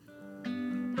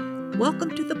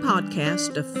Welcome to the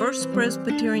podcast of First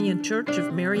Presbyterian Church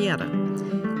of Marietta,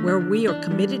 where we are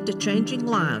committed to changing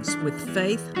lives with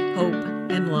faith, hope,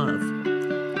 and love.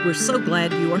 We're so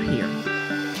glad you are here.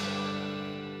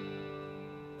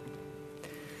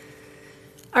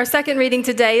 Our second reading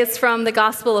today is from the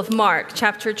Gospel of Mark,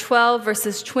 chapter 12,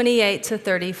 verses 28 to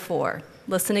 34.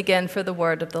 Listen again for the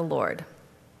word of the Lord.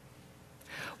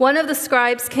 One of the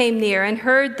scribes came near and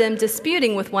heard them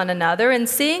disputing with one another, and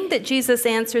seeing that Jesus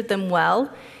answered them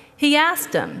well, he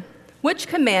asked him, "Which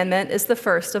commandment is the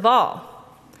first of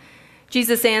all?"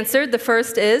 Jesus answered, "The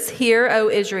first is, 'Hear, O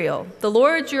Israel, the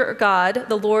Lord your God,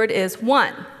 the Lord is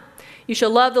one. You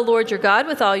shall love the Lord your God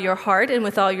with all your heart and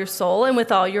with all your soul and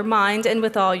with all your mind and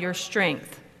with all your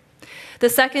strength. The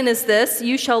second is this,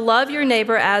 you shall love your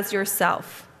neighbor as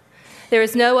yourself. There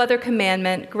is no other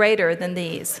commandment greater than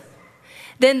these."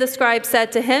 Then the scribe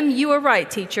said to him, "You are right,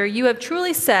 teacher. You have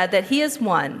truly said that he is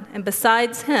one, and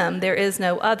besides him there is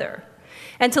no other.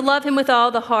 And to love him with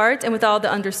all the heart and with all the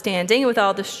understanding and with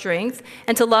all the strength,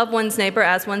 and to love one's neighbor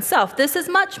as oneself. This is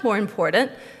much more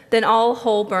important than all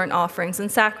whole burnt offerings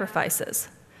and sacrifices."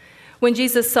 When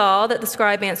Jesus saw that the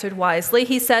scribe answered wisely,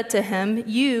 he said to him,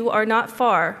 "You are not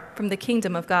far from the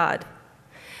kingdom of God."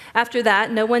 After that,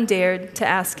 no one dared to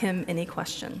ask him any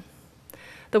question.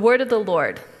 The word of the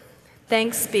Lord.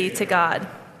 Thanks be to God.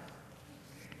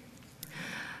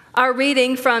 Our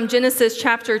reading from Genesis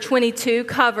chapter 22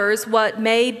 covers what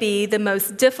may be the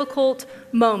most difficult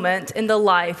moment in the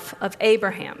life of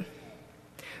Abraham.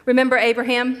 Remember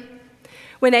Abraham?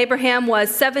 When Abraham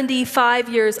was 75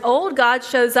 years old, God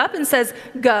shows up and says,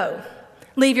 "Go,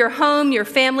 leave your home, your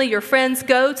family, your friends,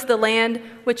 go to the land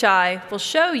which I will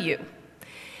show you."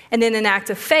 And in an act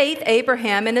of faith,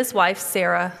 Abraham and his wife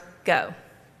Sarah go.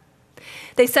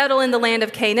 They settle in the land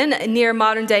of Canaan near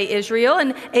modern-day Israel,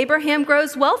 and Abraham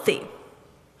grows wealthy.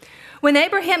 When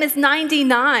Abraham is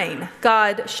 99,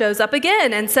 God shows up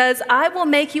again and says, "I will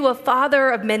make you a father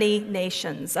of many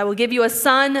nations. I will give you a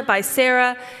son by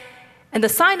Sarah, and the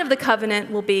sign of the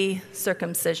covenant will be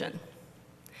circumcision."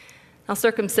 Now,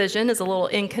 circumcision is a little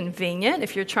inconvenient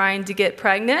if you're trying to get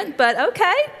pregnant, but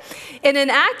okay. In an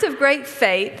act of great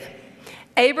faith,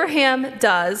 Abraham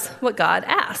does what God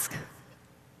asked.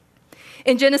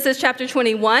 In Genesis chapter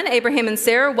 21, Abraham and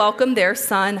Sarah welcome their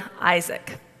son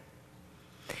Isaac.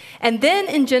 And then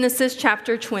in Genesis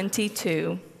chapter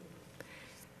 22,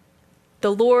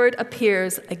 the Lord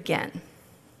appears again.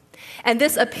 And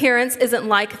this appearance isn't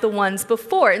like the ones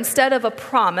before. Instead of a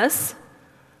promise,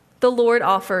 the Lord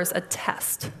offers a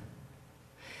test.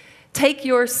 "Take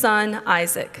your son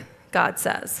Isaac," God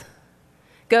says.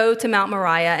 "Go to Mount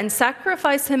Moriah and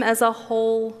sacrifice him as a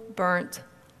whole burnt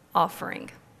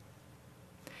offering."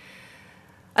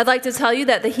 I'd like to tell you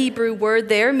that the Hebrew word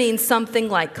there means something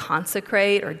like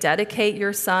consecrate or dedicate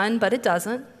your son, but it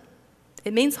doesn't.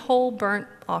 It means whole burnt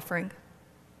offering.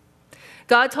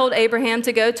 God told Abraham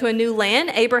to go to a new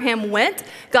land. Abraham went.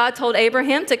 God told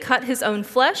Abraham to cut his own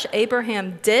flesh.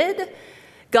 Abraham did.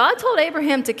 God told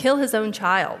Abraham to kill his own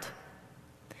child.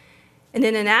 And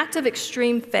in an act of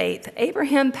extreme faith,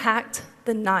 Abraham packed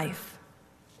the knife.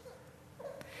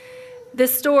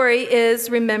 This story is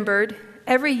remembered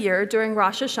every year during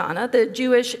Rosh Hashanah, the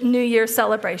Jewish New Year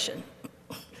celebration.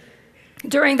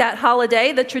 During that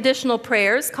holiday, the traditional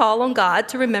prayers call on God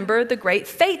to remember the great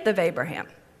faith of Abraham.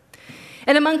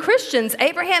 And among Christians,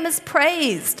 Abraham is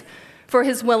praised for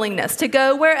his willingness to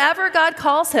go wherever God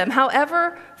calls him,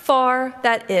 however far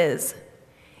that is,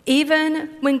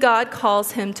 even when God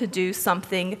calls him to do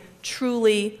something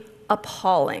truly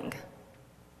appalling.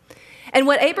 And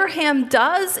what Abraham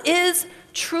does is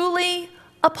truly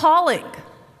appalling.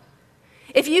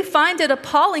 If you find it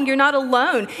appalling, you're not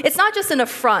alone. It's not just an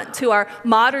affront to our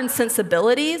modern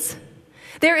sensibilities.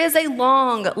 There is a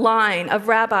long line of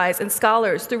rabbis and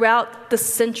scholars throughout the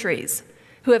centuries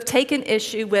who have taken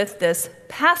issue with this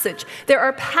passage. There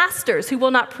are pastors who will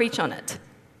not preach on it,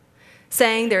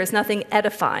 saying there is nothing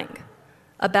edifying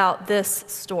about this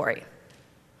story.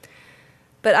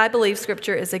 But I believe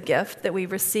Scripture is a gift that we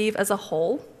receive as a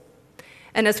whole.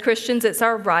 And as Christians, it's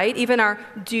our right, even our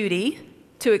duty,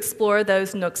 to explore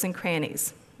those nooks and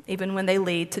crannies, even when they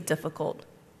lead to difficult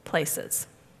places.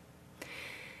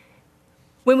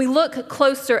 When we look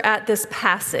closer at this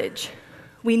passage,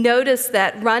 we notice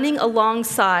that running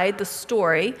alongside the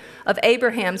story of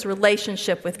Abraham's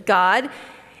relationship with God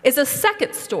is a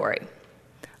second story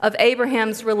of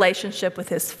Abraham's relationship with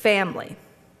his family.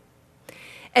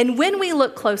 And when we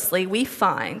look closely, we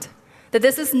find that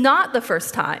this is not the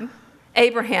first time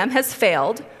Abraham has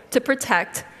failed to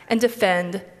protect and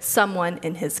defend someone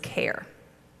in his care.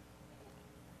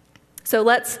 So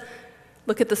let's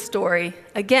Look at the story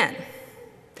again.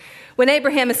 When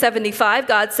Abraham is 75,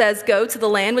 God says, "Go to the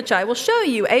land which I will show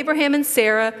you." Abraham and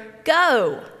Sarah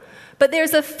go. But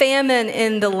there's a famine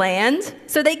in the land,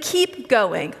 so they keep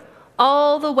going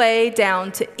all the way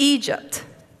down to Egypt.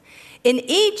 In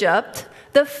Egypt,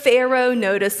 the Pharaoh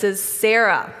notices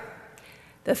Sarah.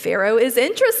 The Pharaoh is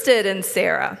interested in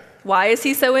Sarah. Why is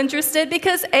he so interested?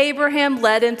 Because Abraham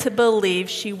led him to believe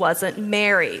she wasn't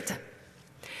married.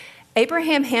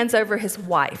 Abraham hands over his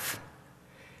wife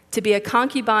to be a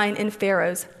concubine in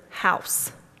Pharaoh's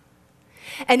house.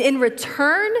 And in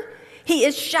return, he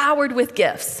is showered with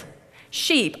gifts: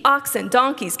 sheep, oxen,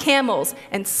 donkeys, camels,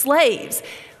 and slaves.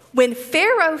 When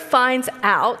Pharaoh finds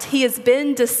out he has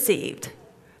been deceived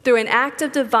through an act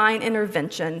of divine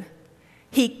intervention,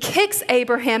 he kicks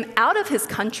Abraham out of his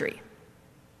country.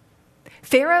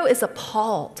 Pharaoh is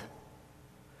appalled,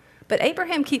 but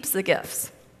Abraham keeps the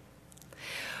gifts.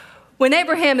 When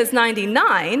Abraham is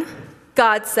 99,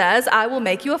 God says, "I will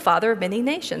make you a father of many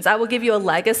nations. I will give you a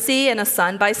legacy and a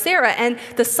son by Sarah, and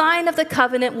the sign of the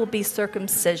covenant will be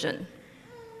circumcision."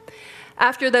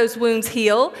 After those wounds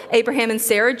heal, Abraham and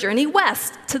Sarah journey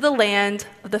west to the land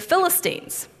of the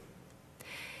Philistines,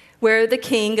 where the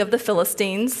king of the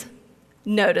Philistines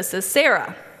notices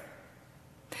Sarah.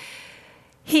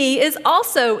 He is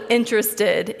also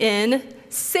interested in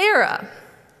Sarah.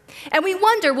 And we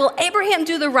wonder, will Abraham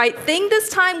do the right thing this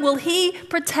time? Will he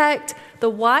protect the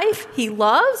wife he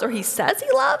loves or he says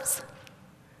he loves?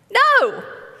 No.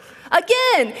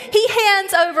 Again, he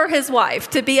hands over his wife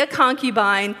to be a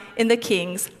concubine in the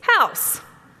king's house.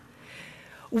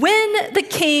 When the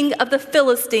king of the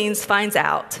Philistines finds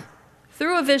out,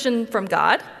 through a vision from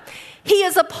God, he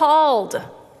is appalled,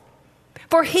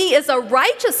 for he is a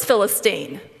righteous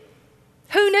Philistine.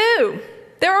 Who knew?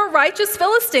 There are righteous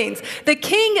Philistines. The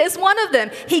king is one of them.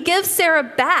 He gives Sarah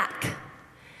back.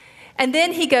 And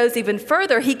then he goes even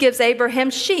further. He gives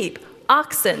Abraham sheep,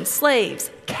 oxen,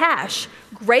 slaves, cash,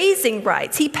 grazing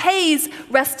rights. He pays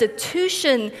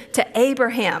restitution to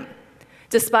Abraham,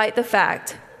 despite the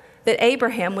fact that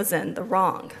Abraham was in the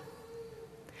wrong.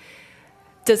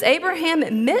 Does Abraham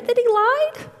admit that he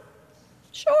lied?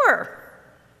 Sure,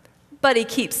 but he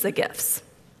keeps the gifts.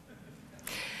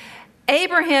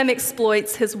 Abraham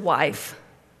exploits his wife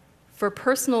for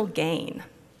personal gain.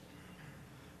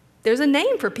 There's a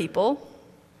name for people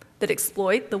that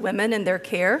exploit the women in their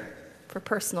care for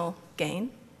personal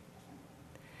gain.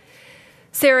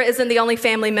 Sarah isn't the only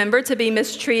family member to be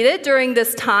mistreated. During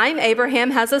this time,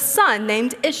 Abraham has a son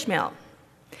named Ishmael.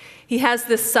 He has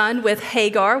this son with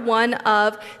Hagar, one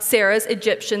of Sarah's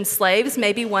Egyptian slaves,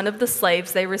 maybe one of the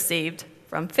slaves they received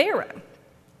from Pharaoh.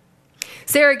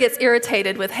 Sarah gets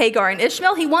irritated with Hagar and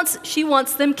Ishmael. She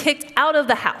wants them kicked out of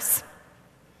the house.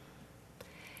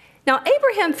 Now,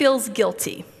 Abraham feels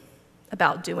guilty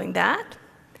about doing that.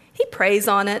 He prays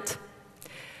on it.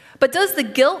 But does the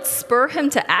guilt spur him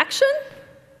to action?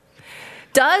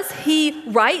 Does he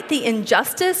right the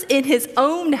injustice in his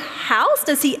own house?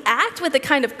 Does he act with the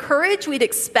kind of courage we'd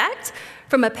expect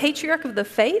from a patriarch of the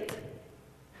faith?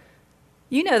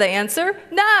 You know the answer.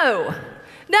 No.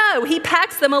 No, he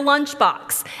packs them a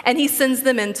lunchbox and he sends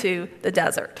them into the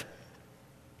desert.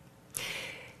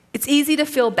 It's easy to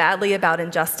feel badly about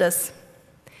injustice.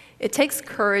 It takes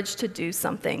courage to do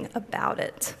something about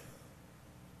it.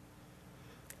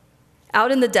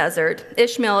 Out in the desert,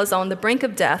 Ishmael is on the brink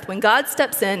of death when God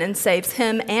steps in and saves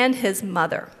him and his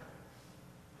mother.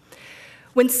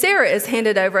 When Sarah is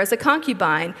handed over as a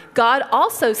concubine, God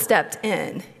also stepped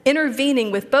in,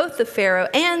 intervening with both the Pharaoh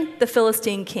and the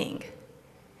Philistine king.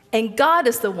 And God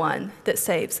is the one that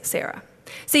saves Sarah.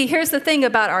 See, here's the thing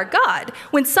about our God.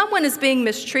 When someone is being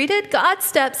mistreated, God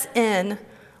steps in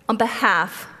on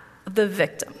behalf of the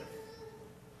victim.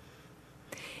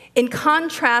 In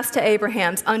contrast to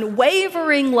Abraham's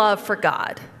unwavering love for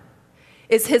God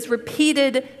is his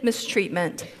repeated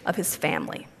mistreatment of his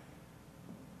family.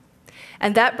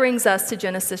 And that brings us to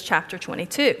Genesis chapter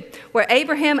 22, where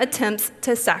Abraham attempts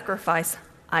to sacrifice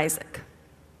Isaac.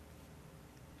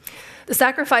 The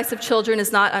sacrifice of children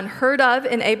is not unheard of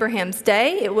in Abraham's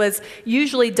day. It was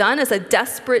usually done as a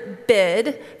desperate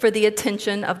bid for the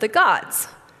attention of the gods.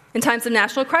 In times of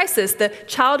national crisis, the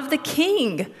child of the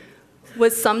king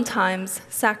was sometimes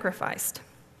sacrificed.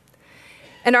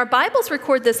 And our Bibles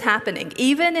record this happening,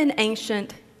 even in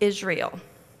ancient Israel.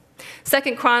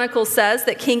 2 Chronicles says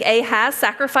that King Ahaz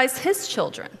sacrificed his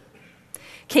children.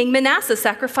 King Manasseh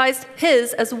sacrificed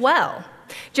his as well.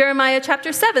 Jeremiah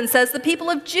chapter 7 says the people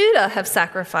of Judah have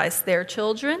sacrificed their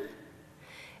children.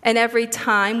 And every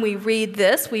time we read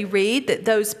this, we read that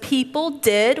those people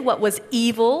did what was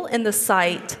evil in the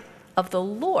sight of the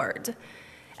Lord.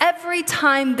 Every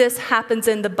time this happens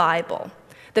in the Bible,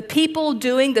 the people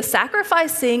doing the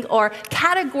sacrificing are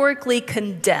categorically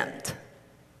condemned.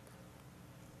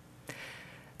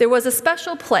 There was a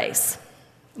special place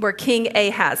where King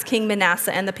Ahaz, King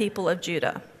Manasseh, and the people of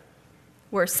Judah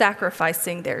were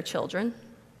sacrificing their children.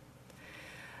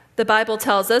 The Bible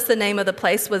tells us the name of the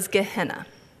place was Gehenna.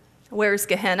 Where's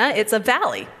Gehenna? It's a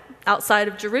valley outside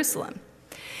of Jerusalem.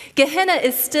 Gehenna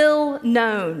is still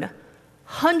known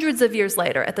hundreds of years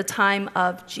later at the time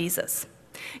of Jesus.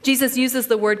 Jesus uses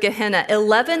the word Gehenna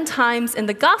 11 times in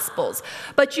the Gospels,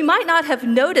 but you might not have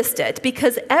noticed it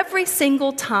because every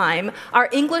single time our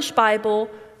English Bible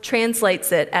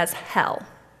translates it as hell.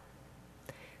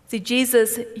 See,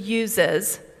 Jesus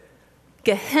uses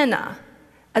Gehenna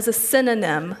as a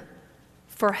synonym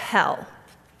for hell.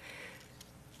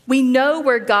 We know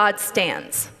where God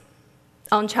stands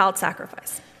on child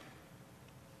sacrifice.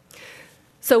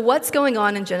 So what's going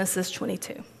on in Genesis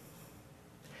 22?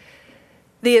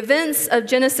 The events of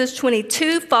Genesis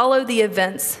 22 follow the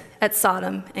events at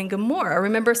Sodom and Gomorrah.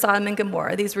 Remember Sodom and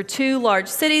Gomorrah. These were two large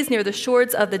cities near the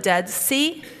shores of the Dead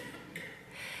Sea.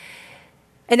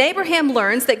 And Abraham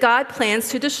learns that God plans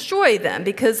to destroy them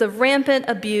because of rampant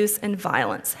abuse and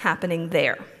violence happening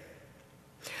there.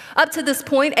 Up to this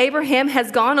point, Abraham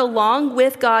has gone along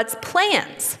with God's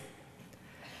plans.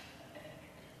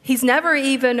 He's never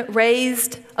even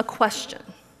raised a question.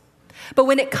 But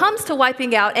when it comes to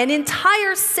wiping out an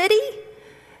entire city,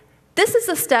 this is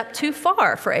a step too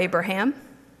far for Abraham.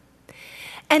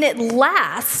 And at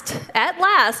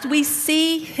last, we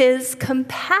see his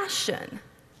compassion.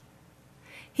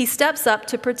 He steps up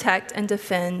to protect and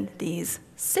defend these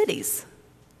cities.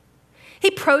 He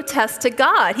protests to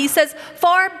God. He says,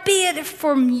 "Far be it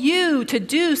from you to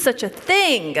do such a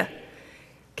thing."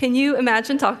 Can you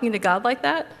imagine talking to God like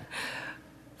that?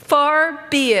 Far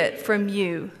be it from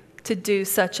you to do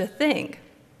such a thing.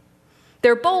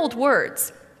 They're bold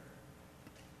words.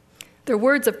 They're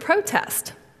words of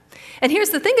protest. And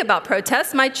here's the thing about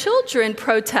protest. My children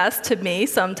protest to me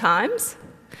sometimes.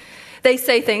 They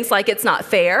say things like, "It's not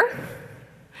fair."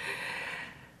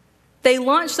 They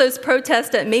launch those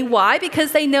protests at me. Why?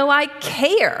 Because they know I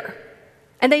care.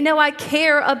 And they know I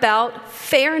care about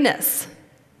fairness.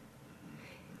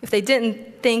 If they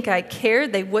didn't think I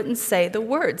cared, they wouldn't say the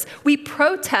words. We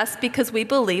protest because we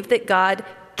believe that God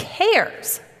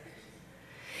cares.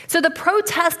 So the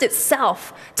protest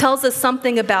itself tells us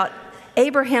something about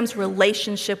Abraham's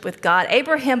relationship with God.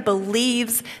 Abraham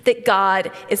believes that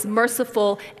God is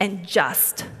merciful and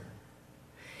just.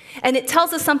 And it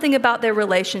tells us something about their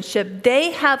relationship.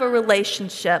 They have a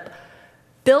relationship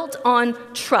built on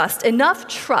trust, enough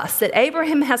trust that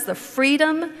Abraham has the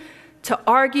freedom to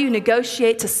argue,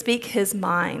 negotiate, to speak his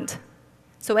mind.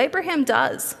 So Abraham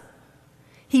does.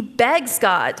 He begs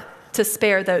God to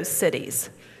spare those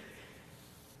cities.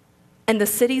 And the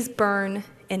cities burn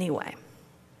anyway.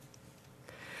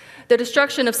 The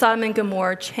destruction of Sodom and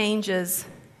Gomorrah changes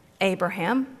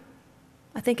Abraham.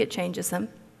 I think it changes him.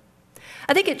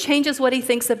 I think it changes what he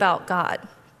thinks about God.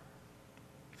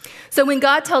 So when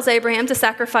God tells Abraham to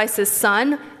sacrifice his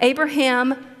son,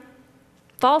 Abraham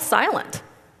falls silent.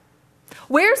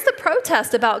 Where's the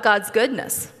protest about God's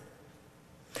goodness?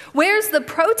 Where's the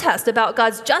protest about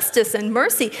God's justice and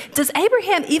mercy? Does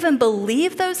Abraham even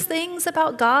believe those things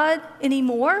about God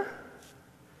anymore?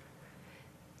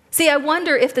 See, I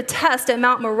wonder if the test at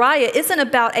Mount Moriah isn't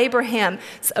about Abraham's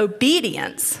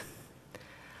obedience.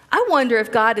 I wonder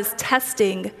if God is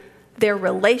testing their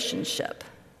relationship.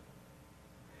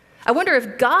 I wonder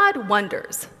if God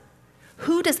wonders,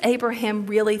 who does Abraham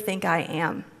really think I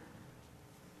am?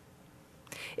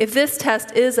 If this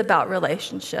test is about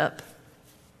relationship,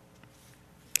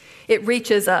 it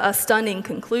reaches a stunning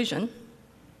conclusion.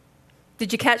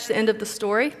 Did you catch the end of the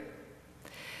story?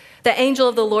 The angel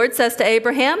of the Lord says to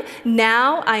Abraham,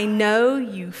 "Now I know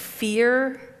you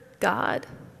fear God."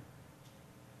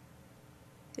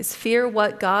 Is fear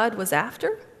what God was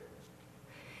after?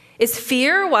 Is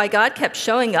fear why God kept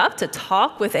showing up to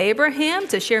talk with Abraham,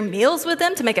 to share meals with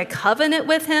him, to make a covenant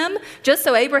with him, just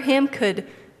so Abraham could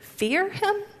fear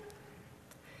him?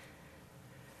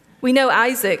 We know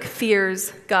Isaac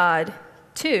fears God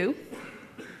too.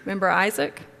 Remember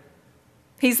Isaac?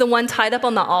 He's the one tied up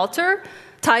on the altar,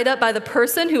 tied up by the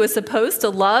person who is supposed to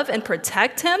love and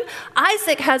protect him.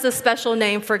 Isaac has a special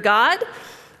name for God.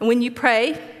 And when you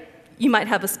pray, you might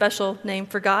have a special name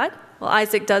for God. Well,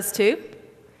 Isaac does too.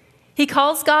 He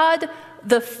calls God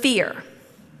the fear.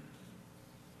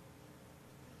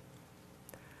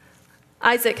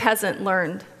 Isaac hasn't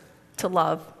learned to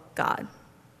love God.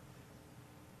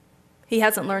 He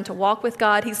hasn't learned to walk with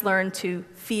God. He's learned to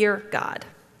fear God.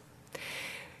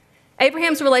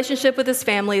 Abraham's relationship with his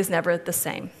family is never the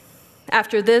same.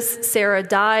 After this, Sarah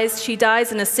dies. She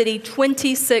dies in a city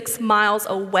 26 miles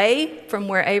away from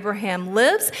where Abraham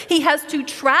lives. He has to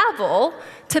travel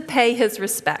to pay his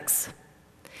respects.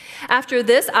 After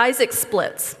this, Isaac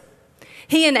splits.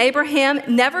 He and Abraham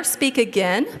never speak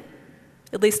again,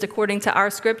 at least according to our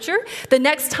scripture. The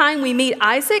next time we meet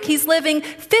Isaac, he's living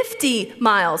 50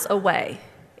 miles away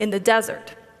in the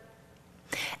desert.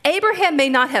 Abraham may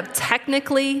not have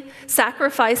technically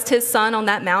sacrificed his son on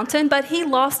that mountain, but he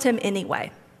lost him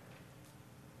anyway.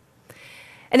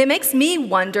 And it makes me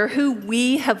wonder who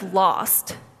we have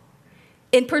lost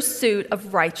in pursuit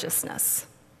of righteousness.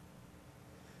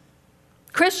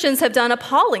 Christians have done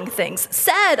appalling things,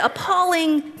 said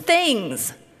appalling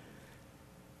things,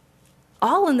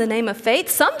 all in the name of faith,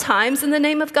 sometimes in the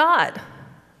name of God.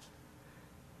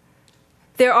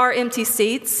 There are empty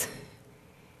seats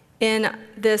in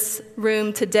this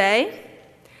room today,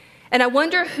 and I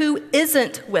wonder who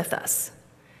isn't with us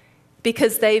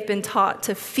because they've been taught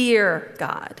to fear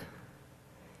God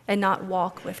and not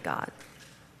walk with God.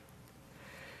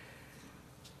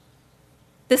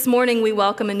 This morning, we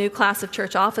welcome a new class of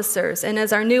church officers, and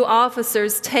as our new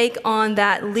officers take on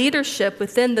that leadership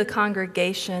within the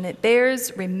congregation, it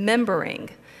bears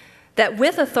remembering that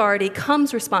with authority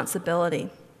comes responsibility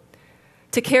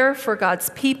to care for God's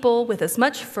people with as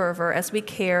much fervor as we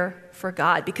care for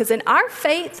God, because in our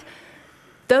faith,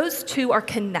 those two are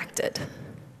connected.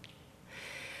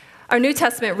 Our New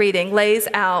Testament reading lays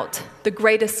out the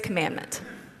greatest commandment,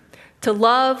 to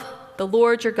love the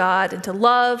Lord your God and to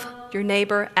love your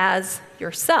neighbor as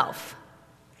yourself.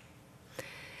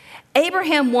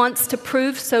 Abraham wants to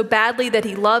prove so badly that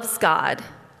he loves God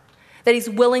that he's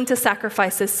willing to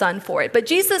sacrifice his son for it. But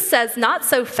Jesus says, not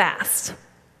so fast,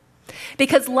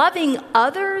 because loving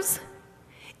others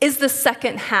is the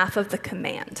second half of the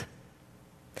command.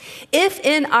 If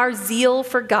in our zeal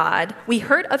for God we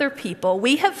hurt other people,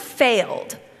 we have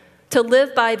failed to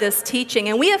live by this teaching,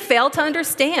 and we have failed to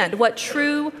understand what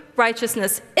true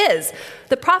righteousness is.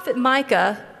 The prophet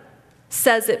Micah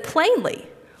says it plainly.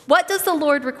 What does the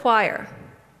Lord require?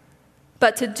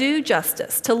 But to do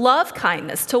justice, to love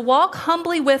kindness, to walk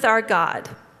humbly with our God.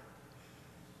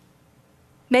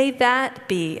 May that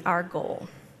be our goal.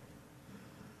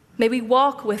 May we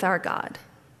walk with our God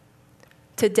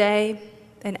today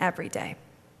and every day.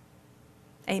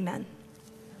 Amen.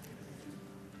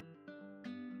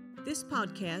 This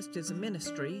podcast is a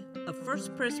ministry of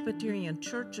First Presbyterian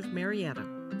Church of Marietta.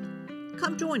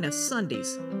 Come join us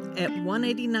Sundays at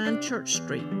 189 Church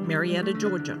Street, Marietta,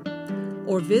 Georgia,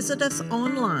 or visit us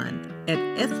online at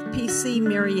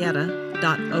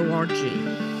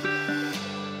fpcmarietta.org.